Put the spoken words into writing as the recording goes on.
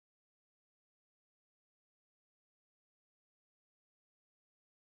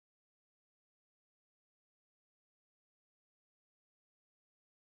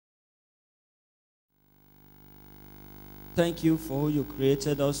Thank you for who you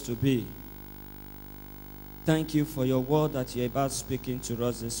created us to be. Thank you for your word that you're about speaking to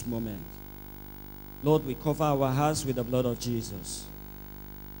us this moment. Lord, we cover our hearts with the blood of Jesus.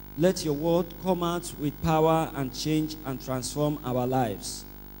 Let your word come out with power and change and transform our lives.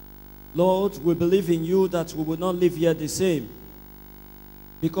 Lord, we believe in you that we will not live here the same,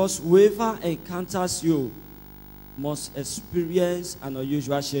 because whoever encounters you must experience an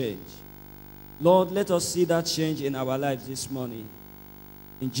unusual change. Lord, let us see that change in our lives this morning.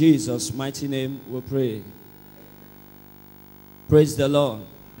 In Jesus' mighty name we pray. Praise the Lord.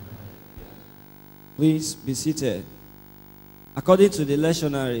 Please be seated. According to the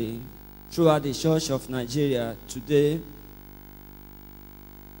lectionary throughout the Church of Nigeria today,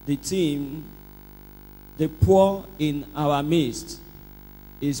 the theme, the poor in our midst,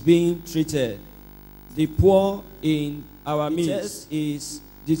 is being treated. The poor in our midst is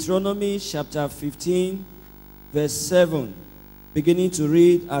Deuteronomy chapter 15, verse 7. Beginning to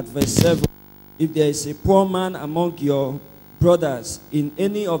read at verse 7. If there is a poor man among your brothers in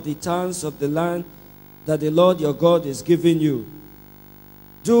any of the towns of the land that the Lord your God is giving you,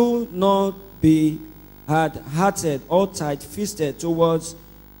 do not be hard-hearted or tight-fisted towards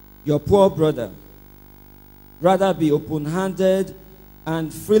your poor brother. Rather be open-handed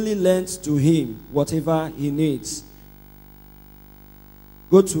and freely lend to him whatever he needs.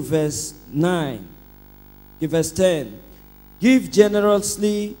 Go to verse 9. Verse 10. Give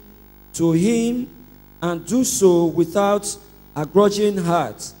generously to him and do so without a grudging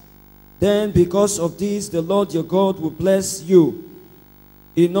heart. Then because of this, the Lord your God will bless you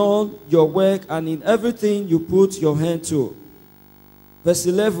in all your work and in everything you put your hand to. Verse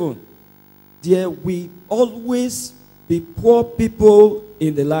 11. There will always be poor people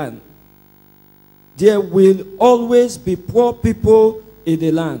in the land. There will always be poor people in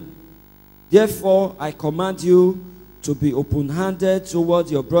the land. Therefore, I command you to be open-handed toward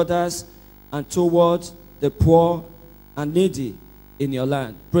your brothers and toward the poor and needy in your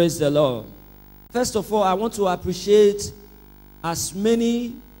land. Praise the Lord. First of all, I want to appreciate as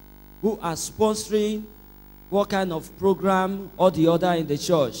many who are sponsoring what kind of program or the other in the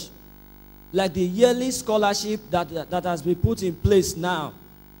church. Like the yearly scholarship that has been put in place now.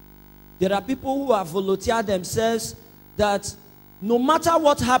 There are people who have volunteered themselves that no matter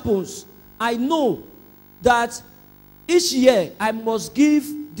what happens, I know that each year I must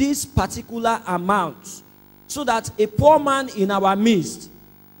give this particular amount so that a poor man in our midst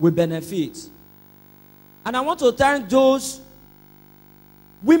will benefit. And I want to thank those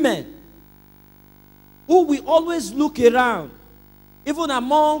women who will always look around, even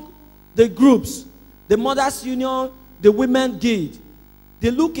among the groups, the Mothers Union, the Women Guild. They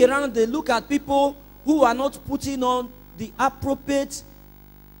look around, they look at people who are not putting on the appropriate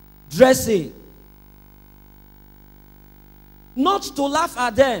dressing. Not to laugh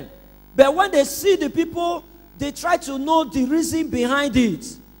at them, but when they see the people, they try to know the reason behind it.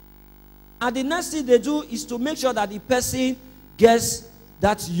 And the next thing they do is to make sure that the person gets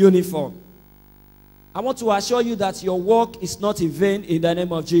that uniform. I want to assure you that your work is not in vain in the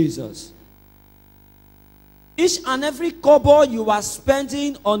name of Jesus. Each and every kobo you are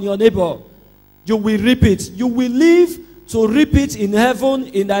spending on your neighbor, you will reap it. You will live to reap it in heaven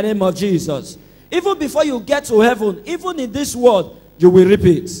in the name of Jesus. Even before you get to heaven, even in this world, you will reap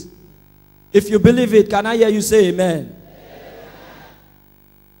it. If you believe it, can I hear you say amen? Amen.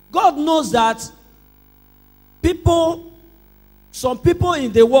 God knows that some people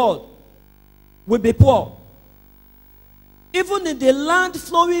in the world will be poor. Even in the land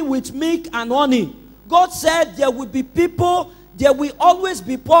flowing with milk and honey, God said there will be people, there will always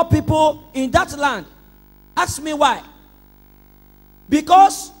be poor people in that land. Ask me why.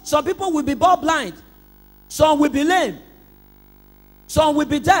 Because some people will be born blind, some will be lame, some will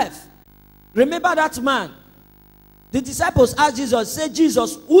be deaf. Remember that man. The disciples asked Jesus, say,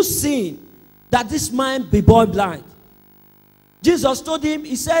 Jesus, who sinned that this man be born blind? Jesus told him,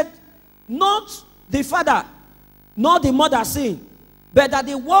 he said, not the father, nor the mother sinned, but that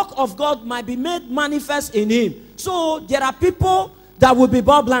the work of God might be made manifest in him. So there are people that will be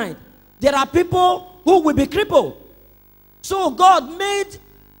born blind. There are people who will be crippled. So God made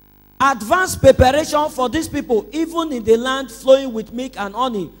advanced preparation for these people, even in the land flowing with milk and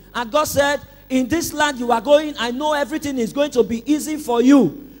honey. And God said, in this land you are going, I know everything is going to be easy for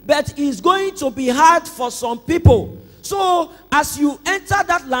you, but it's going to be hard for some people. So as you enter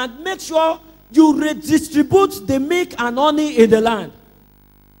that land, make sure you redistribute the milk and honey in the land.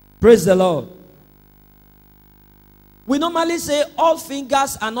 Praise the Lord. We normally say all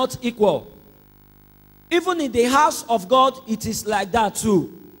fingers are not equal. Even in the house of God, it is like that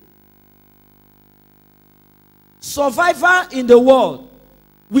too. survivor in the world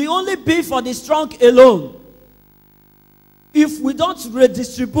will only be for the strong alone if we don't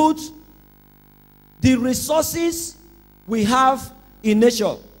redistribute the resources we have in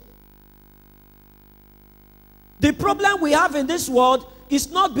nature. The problem we have in this world is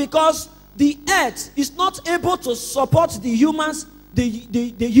not because the earth is not able to support the humans, the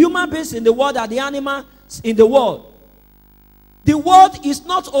human beings in the world and the animals in the world. The world is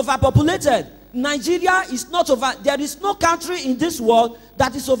not overpopulated. Nigeria is not there is no country in this world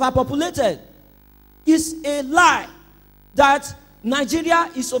that is overpopulated. It's a lie that Nigeria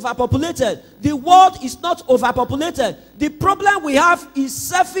is overpopulated. The world is not overpopulated. The problem we have is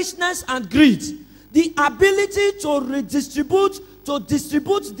selfishness and greed. The ability to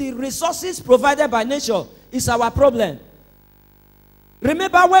distribute the resources provided by nature is our problem.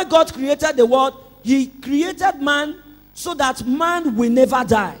 Remember, when God created the world, He created man so that man will never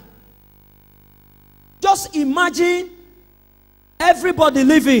die. Just imagine everybody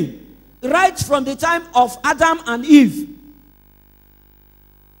living right from the time of Adam and Eve.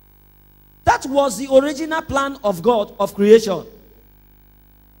 That was the original plan of God of creation.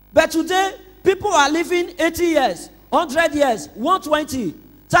 But today, people are living 80 years, 100 years, 120,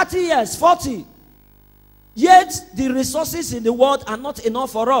 30 years, 40. Yet, the resources in the world are not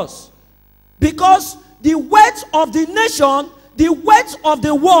enough for us. Because the weight of the nation, the weight of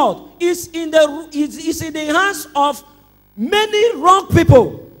the world is in the hands of many wrong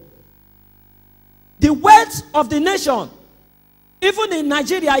people. The weight of the nation, even in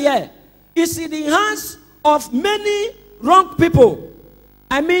Nigeria here, is in the hands of many wrong people.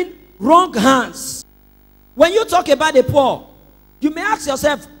 I mean, wrong hands. When you talk about the poor, you may ask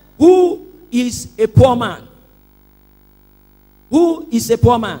yourself, who is a poor man? Who is a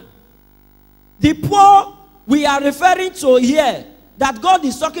poor man? The poor we are referring to here, that God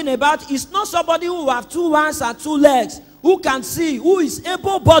is talking about, is not somebody who have 2 hands and 2 legs, who can see, who is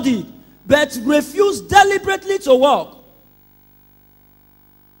able-bodied, but refuse deliberately to walk.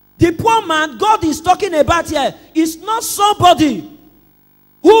 The poor man God is talking about here is not somebody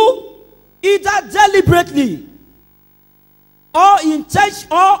who either deliberately or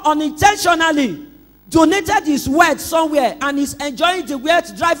unintentionally donated his wealth somewhere and is enjoying the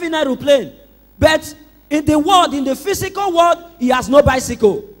wealth driving an aeroplane. But in the world, in the physical world, he has no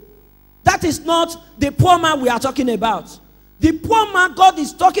bicycle. That is not the poor man we are talking about. The poor man God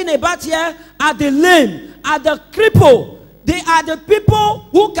is talking about here are the lame, are the crippled. They are the people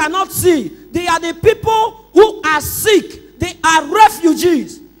who cannot see. They are the people who are sick. They are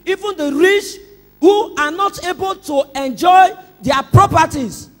refugees. Even the rich who are not able to enjoy their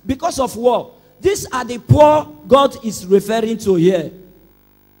properties because of war. These are the poor God is referring to here.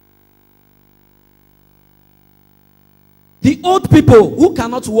 The old people who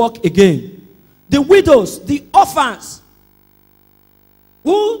cannot walk again. The widows, the orphans,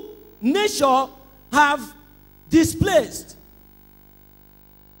 who nature have displaced.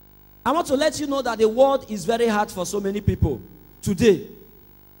 I want to let you know that the world is very hard for so many people today.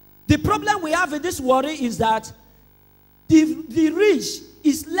 The problem we have in this worry is that the rich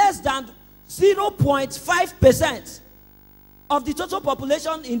is less than 0.5% of the total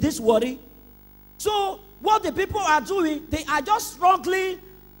population in this worry. So what the people are doing, they are just struggling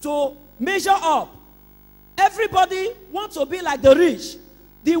to measure up. Everybody wants to be like the rich.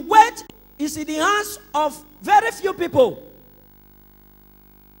 The weight is in the hands of very few people.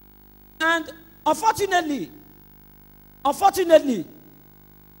 And unfortunately,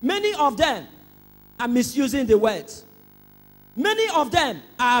 many of them are misusing the words. Many of them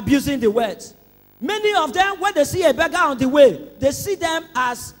are abusing the words. Many of them, when they see a beggar on the way, they see them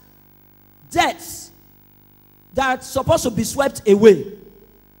as debts that's supposed to be swept away.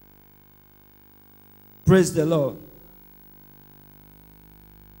 Praise the Lord.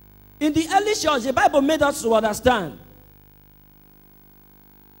 In the early church, the Bible made us to understand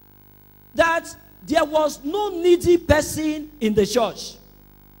that there was no needy person in the church.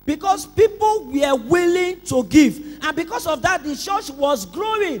 Because people were willing to give. And because of that, the church was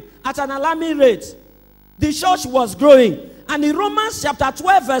growing at an alarming rate. The church was growing. And in Romans chapter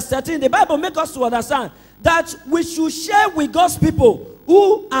 12 verse 13, the Bible makes us to understand that we should share with God's people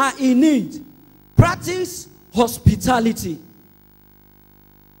who are in need. Practice hospitality.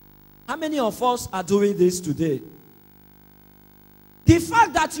 How many of us are doing this today? The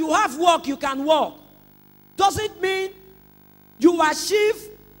fact that you have work, you can work, doesn't mean you achieve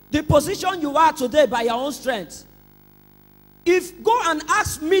the position you are today by your own strength. If go and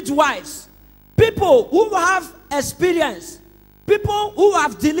ask midwives, people who have experience, people who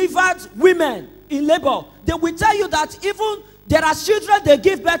have delivered women in labor, they will tell you that even there are children they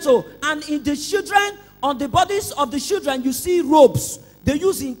give birth to, and in the children on the bodies of the children, you see ropes they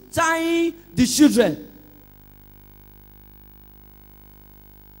use in tying the children.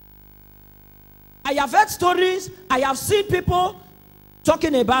 I have heard stories, I have seen people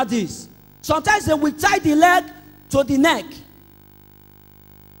talking about this. Sometimes they will tie the leg to the neck.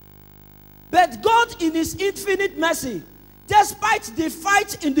 But God, in his infinite mercy, despite the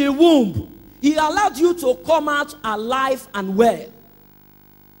fight in the womb, he allowed you to come out alive and well.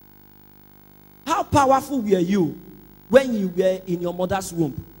 How powerful were you when you were in your mother's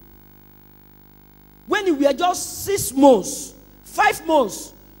womb? When you were just 6 months, 5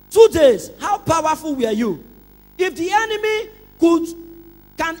 months, 2 days, how powerful were you? If the enemy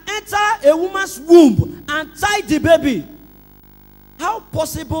can enter a woman's womb and tie the baby, how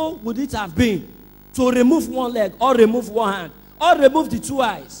possible would it have been to remove one leg, or remove one hand, or remove the 2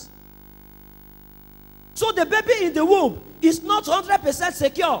 eyes? So the baby in the womb is not 100%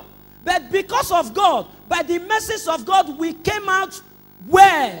 secure. But because of God, by the mercies of God, we came out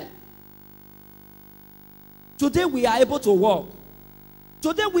well. Today we are able to walk.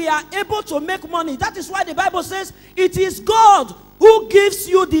 Today we are able to make money. That is why the Bible says it is God who gives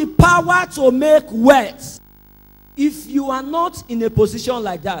you the power to make wealth. If you are not in a position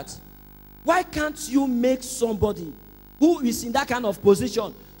like that, why can't you make somebody who is in that kind of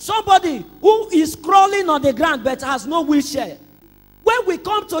position? Somebody who is crawling on the ground but has no wheelchair. When we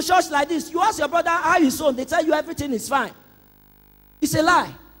come to church like this, you ask your brother how his son, they tell you everything is fine. It's a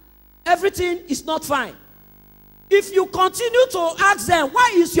lie. Everything is not fine. If you continue to ask them,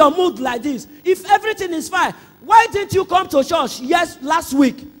 why is your mood like this? If everything is fine, why didn't you come to church last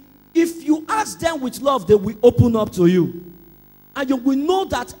week? If you ask them with love, they will open up to you. And you will know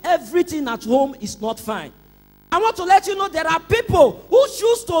that everything at home is not fine. I want to let you know there are people who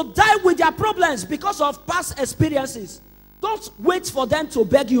choose to die with their problems because of past experiences. Don't wait for them to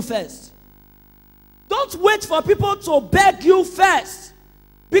beg you first. Don't wait for people to beg you first.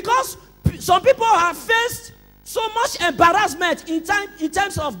 Because some people have faced so much embarrassment in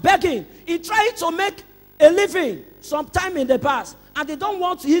terms of begging, in trying to make a living sometime in the past. And they don't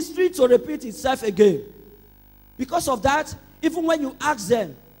want history to repeat itself again. Because of that, even when you ask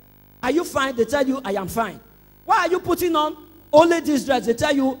them, are you fine? They tell you, I am fine. Why are you putting on only this dress? They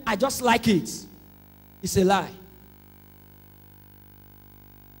tell you, I just like it. It's a lie.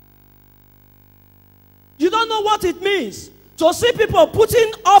 You don't know what it means to see people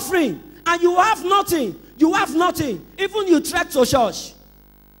putting offering and you have nothing. You have nothing. Even you trek to church.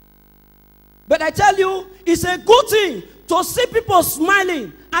 But I tell you, it's a good thing to see people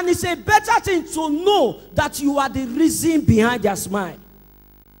smiling, and it's a better thing to know that you are the reason behind their smile.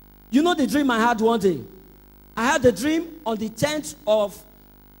 You know the dream I had one day? I had a dream on the 10th of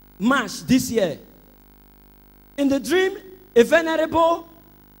March this year. In the dream, a venerable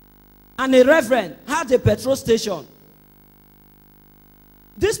and a reverend had a petrol station.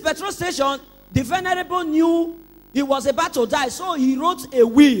 This petrol station, the venerable knew he was about to die, so he wrote a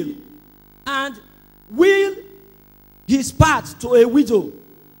will and willed his part to a widow.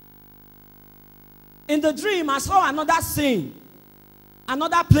 In the dream, I saw another scene,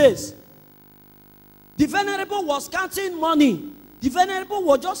 another place. The venerable was counting money. The venerable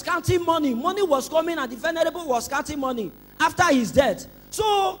was just counting money. Money was coming and the venerable was counting money after his death.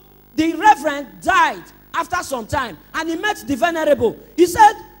 So the reverend died after some time and he met the venerable. He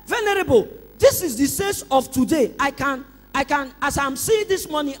said, Venerable, this is the sense of today. I can, as I'm seeing this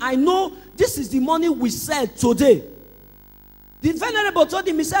money, I know this is the money we sell today. The venerable told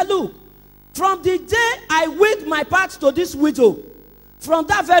him, he said, look, from the day I willed my part to this widow, from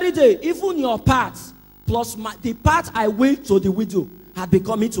that very day, even your part, plus the part I willed to the widow, had been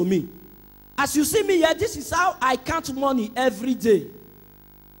coming to me. As you see me here, this is how I count money every day.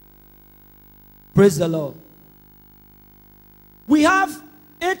 Praise the Lord. We have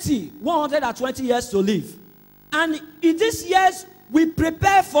 120 years to live. And in these years, we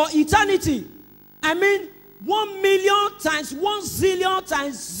prepare for eternity. I mean, 1 million times 1 zillion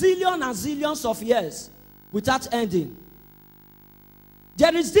times zillion and zillions of years without ending.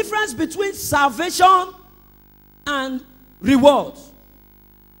 There is difference between salvation and reward.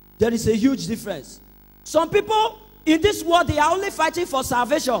 There is a huge difference. Some people in this world, they are only fighting for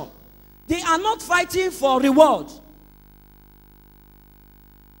salvation. They are not fighting for reward.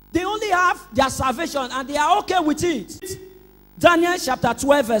 They only have their salvation and they are okay with it. Daniel chapter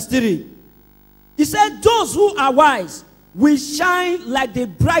 12 verse 3. He said, those who are wise will shine like the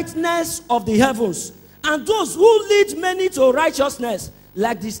brightness of the heavens, and those who lead many to righteousness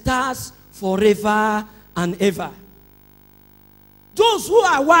like the stars forever and ever. Those who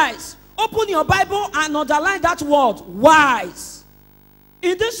are wise. Open your Bible and underline that word, wise.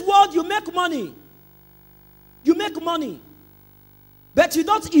 In this world, you make money. You make money, but you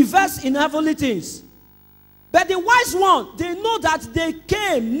don't invest in heavenly things. But the wise one, they know that they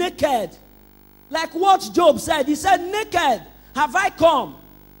came naked. Like what Job said. He said, naked have I come,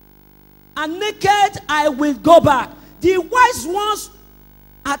 and naked I will go back. The wise ones,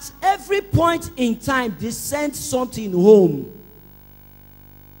 at every point in time, they send something home.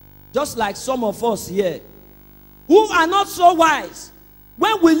 Just like some of us here, who are not so wise.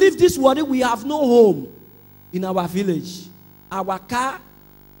 When we leave this world, we have no home in our village. Our car,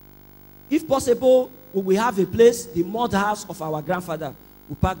 if possible, we will have a place, the mud house of our grandfather.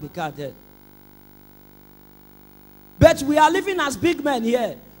 We park the car there. But we are living as big men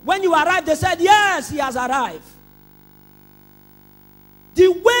here. When you arrive, they said, yes, he has arrived. The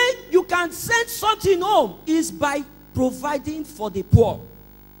way you can send something home is by providing for the poor.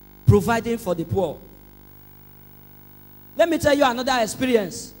 Providing for the poor. Let me tell you another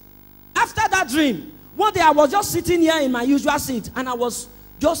experience. After that dream, one day I was just sitting here in my usual seat, and I was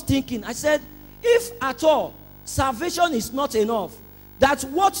just thinking. I said, if at all salvation is not enough, that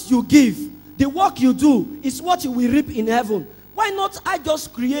what you give, the work you do, is what you will reap in heaven, why not I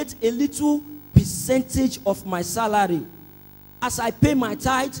just create a little percentage of my salary? As I pay my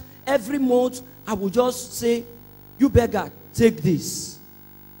tithe every month, I will just say, you beggar, take this.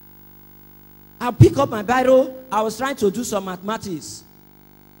 I'll pick up my Bible. I was trying to do some mathematics.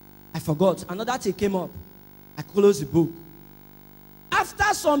 I forgot. Another thing came up. I closed the book.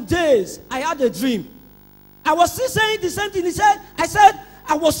 After some days, I had a dream. I was still saying the same thing. I said,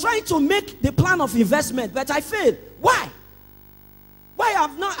 I was trying to make the plan of investment, but I failed. Why? Why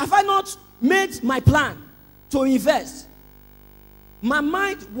have I not made my plan to invest? My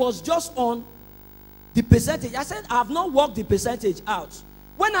mind was just on the percentage. I said, I have not worked the percentage out.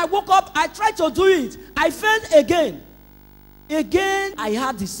 When I woke up, I tried to do it. I failed again. Again, I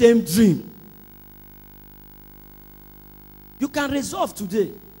had the same dream. You can resolve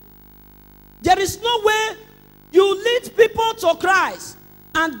today. There is no way you lead people to Christ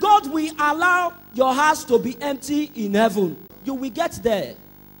and God will allow your house to be empty in heaven. You will get there.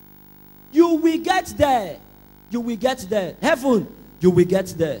 You will get there. You will get there. Heaven, you will get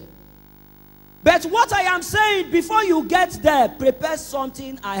there. But what I am saying, before you get there, prepare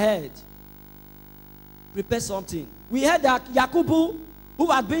something ahead. Prepare something. We heard that Yakubu, who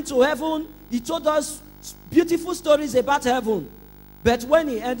had been to heaven, he told us beautiful stories about heaven. But when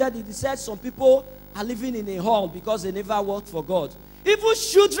he entered it, he said some people are living in a hall because they never worked for God. Even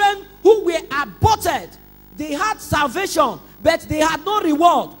children who were aborted, they had salvation, but they had no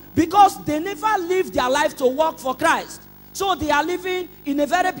reward because they never lived their life to work for Christ. So they are living in a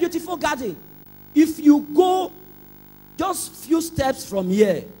very beautiful garden. If you go just few steps from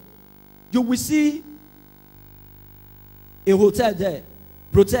here, you will see a hotel there,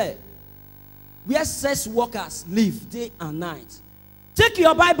 brothel, where sex workers live day and night. Take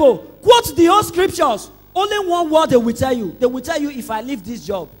your Bible, quote the whole scriptures. Only one word they will tell you. They will tell you, if I leave this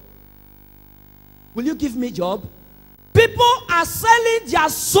job, will you give me job? People are selling their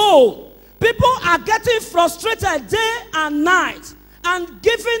soul. People are getting frustrated day and night and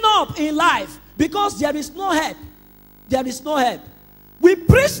giving up in life because there is no help. There is no help. We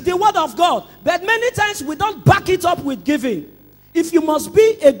preach the word of God, but many times we don't back it up with giving. If you must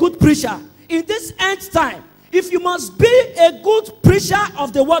be a good preacher in this end time, if you must be a good preacher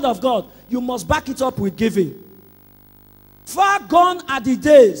of the word of God, you must back it up with giving. Far gone are the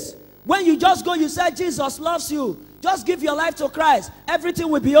days when you just go, you say, Jesus loves you. Just give your life to Christ. Everything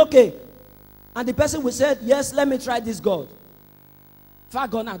will be okay. And the person will say, yes, let me try this God. Far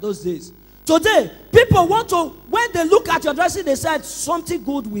gone are those days. Today, people want to, when they look at your dressing, they said, something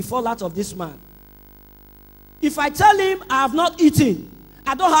good will fall out of this man. If I tell him I have not eaten,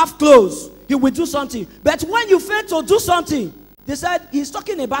 I don't have clothes, he will do something. But when you fail to do something, they said, he's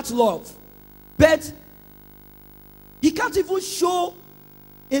talking about love. But he can't even show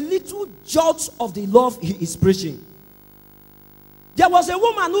a little jot of the love he is preaching. There was a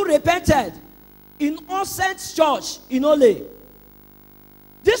woman who repented in All Saints Church in Ole.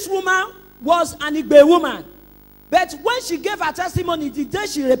 This woman was an Igbe woman. But when she gave her testimony, the day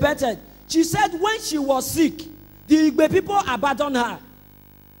she repented, she said when she was sick, the Igbe people abandoned her.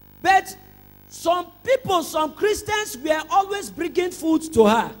 But some people, some Christians were always bringing food to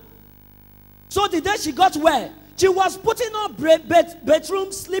her. So the day she got well, she was putting on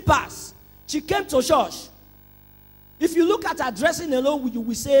bedroom slippers. She came to church. If you look at her dressing alone, you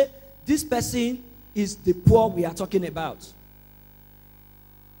will say, this person is the poor we are talking about.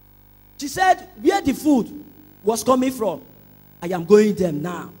 She said, where the food was coming from, I am going there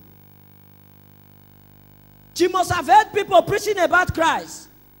now. She must have heard people preaching about Christ,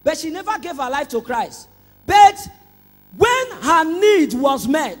 but she never gave her life to Christ. But when her need was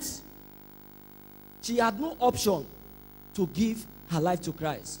met, she had no option to give her life to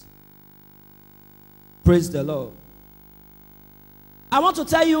Christ. Praise the Lord. I want to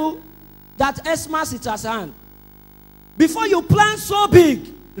tell you that Xmas is at hand. Before you plan so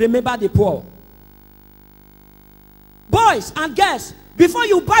big, remember the poor. Boys and girls, before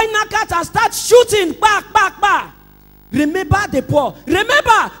you buy knockout and start shooting back, remember the poor.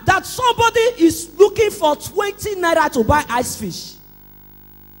 Remember that somebody is looking for 20 naira to buy ice fish.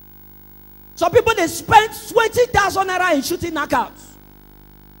 Some people, they spend 20,000 naira in shooting knockouts.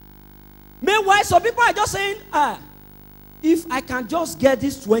 Meanwhile, some people are just saying, if I can just get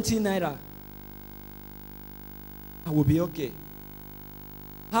this 20 naira, I will be okay.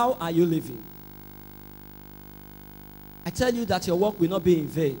 How are you living? I tell you that your work will not be in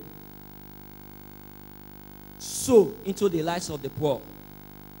vain. Sow into the lives of the poor.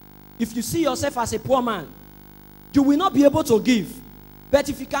 If you see yourself as a poor man, you will not be able to give. But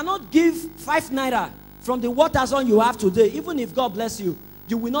if you cannot give 5 naira from the 1,000 you have today, even if God bless you,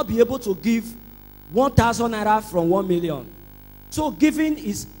 you will not be able to give 1,000 naira from 1 million. So giving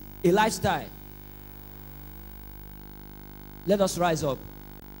is a lifestyle. Let us rise up.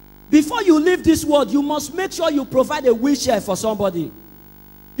 Before you leave this world, you must make sure you provide a wheelchair for somebody.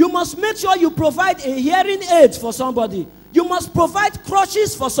 You must make sure you provide a hearing aid for somebody. You must provide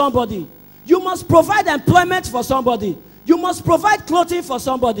crutches for somebody. You must provide employment for somebody. You must provide clothing for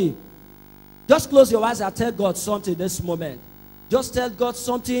somebody. Just close your eyes and tell God something this moment. Just tell God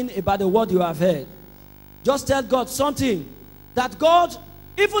something about the word you have heard. Just tell God something that God,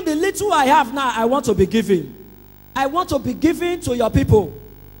 even the little I have now, I want to be giving. I want to be giving to your people.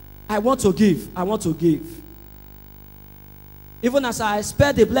 I want to give. I want to give. Even as I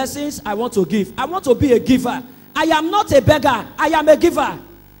expect the blessings, I want to give. I want to be a giver. I am not a beggar. I am a giver.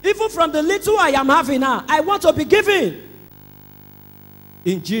 Even from the little I am having now, I want to be giving.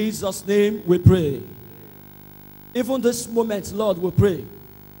 In Jesus' name we pray. Even this moment, Lord, we pray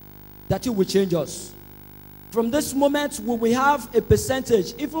that you will change us. From this moment, we will have a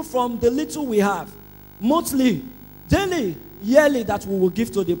percentage, even from the little we have, monthly, daily, yearly, that we will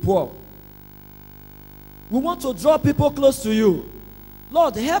give to the poor. We want to draw people close to you.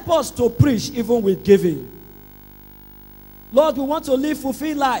 Lord, help us to preach even with giving. Lord, we want to live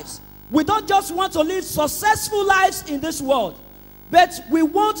fulfilled lives. We don't just want to live successful lives in this world, but we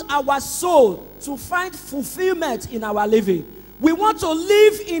want our soul to find fulfillment in our living. We want to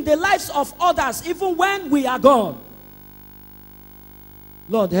live in the lives of others even when we are gone.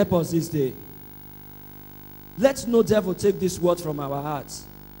 Lord, help us this day. Let no devil take this word from our hearts.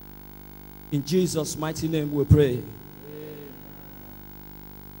 In Jesus' mighty name we pray.